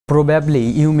Probably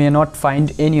you may not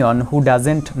find anyone who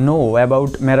doesn't know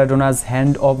about Maradona's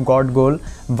hand of God goal,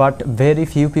 but very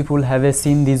few people have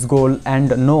seen this goal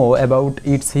and know about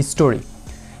its history.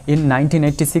 In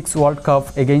 1986 World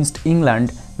Cup against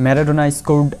England, Maradona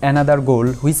scored another goal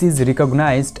which is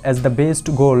recognized as the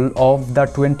best goal of the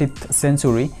 20th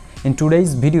century. In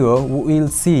today's video, we will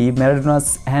see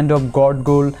Maradona's hand of God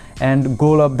goal and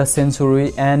goal of the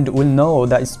century, and we'll know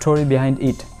the story behind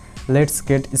it. Let's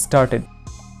get started.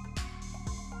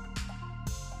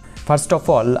 First of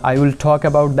all, I will talk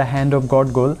about the hand of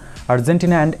God goal.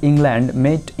 Argentina and England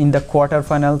met in the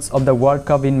quarterfinals of the World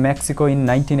Cup in Mexico in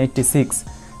 1986.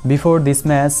 Before this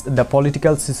match, the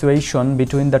political situation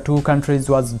between the two countries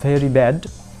was very bad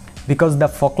because the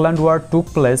Falkland War took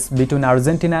place between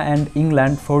Argentina and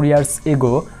England 4 years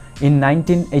ago in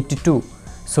 1982.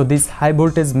 So this high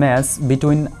voltage match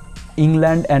between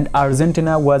England and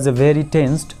Argentina was very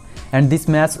tensed, and this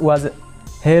match was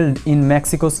held in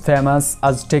Mexico's famous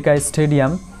Azteca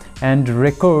Stadium, and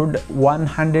record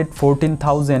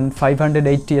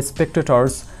 114,580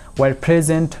 spectators were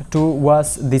present to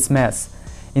watch this match.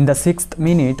 In the 6th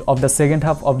minute of the second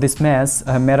half of this match,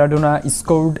 Maradona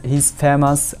scored his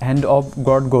famous hand of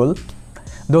God goal.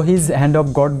 Though his hand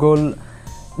of God goal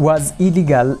was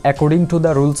illegal according to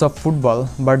the rules of football,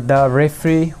 but the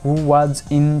referee who was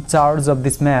in charge of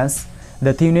this match,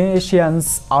 the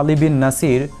Tunisian's Ali bin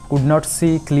Nasir, could not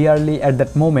see clearly at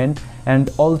that moment,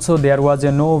 and also there was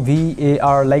no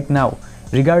VAR like now.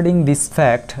 Regarding this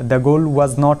fact, the goal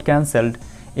was not cancelled.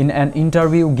 In an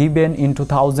interview given in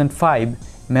 2005,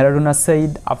 Maradona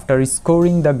said, "After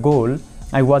scoring the goal,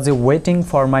 I was waiting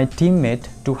for my teammate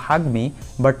to hug me,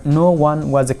 but no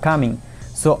one was coming.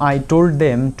 So I told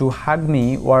them to hug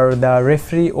me or the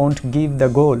referee won't give the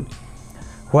goal."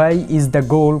 Why is the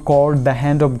goal called the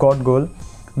hand of God goal?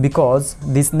 Because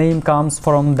this name comes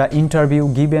from the interview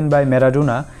given by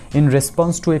Maradona in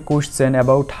response to a question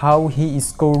about how he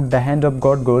scored the hand of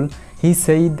God goal. He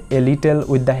said, "A little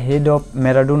with the head of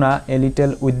Maradona, a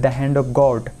little with the hand of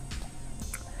God."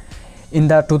 In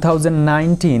the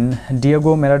 2019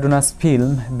 Diego Maradona's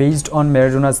film based on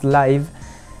Maradona's life,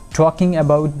 talking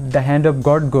about the hand of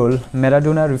God goal,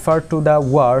 Maradona referred to the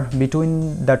war between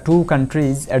the two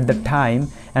countries at the time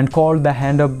and called the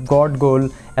hand of God goal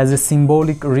as a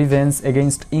symbolic revenge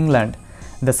against England.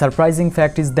 The surprising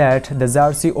fact is that the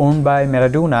jersey owned by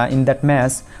Maradona in that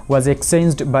match was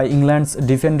exchanged by England's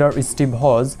defender Steve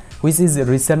Hodge, which is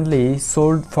recently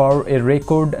sold for a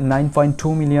record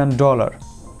 $9.2 million.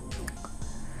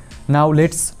 Now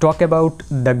let's talk about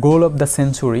the goal of the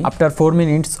century. After 4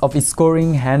 minutes of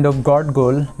scoring hand of God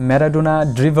goal,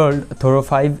 Maradona dribbled through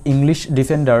 5 English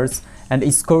defenders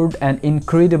and scored an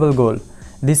incredible goal.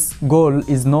 This goal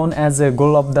is known as a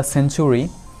goal of the century.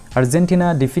 Argentina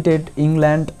defeated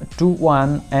England 2-1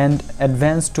 and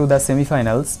advanced to the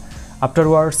semi-finals.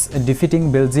 Afterwards, defeating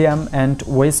Belgium and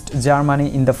West Germany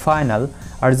in the final,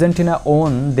 Argentina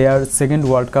won their second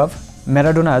World Cup.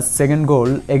 Maradona's second goal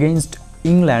against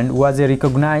England was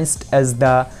recognized as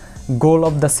the goal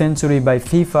of the century by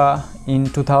FIFA in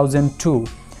 2002.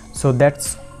 So that's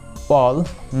all.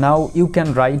 Now you can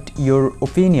write your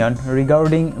opinion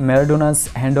regarding Maradona's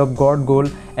hand of God goal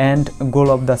and goal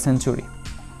of the century.